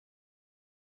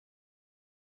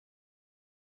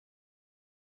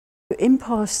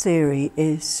impasse theory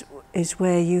is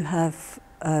where you have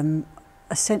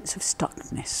a sense of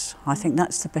stuckness. I think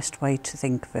that's the best way to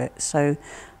think of it. So,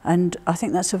 and I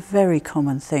think that's a very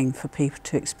common thing for people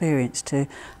to experience, to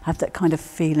have that kind of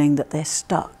feeling that they're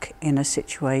stuck in a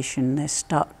situation, they're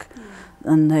stuck,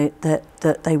 and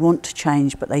that they want to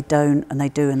change but they don't, and they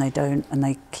do and they don't, and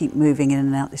they keep moving in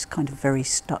and out this kind of very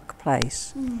stuck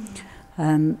place.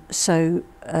 So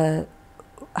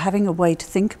having a way to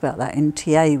think about that in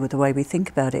TA, with the way we think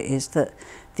about it, is that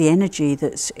the energy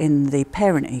that's in the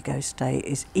parent ego state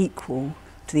is equal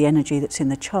to the energy that's in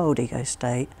the child ego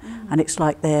state, and it's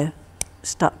like they're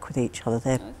stuck with each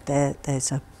other.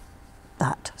 There's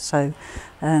that. So,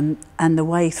 and the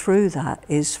way through that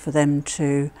is for them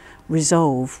to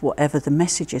resolve whatever the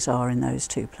messages are in those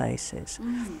two places.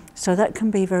 So that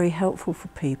can be very helpful for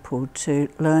people to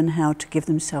learn how to give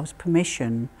themselves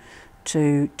permission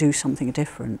to do something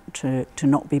different, to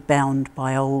not be bound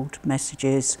by old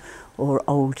messages or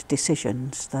old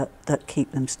decisions that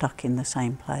keep them stuck in the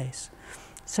same place.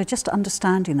 So just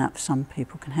understanding that for some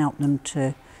people can help them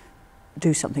to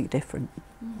do something different,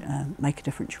 make a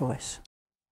different choice.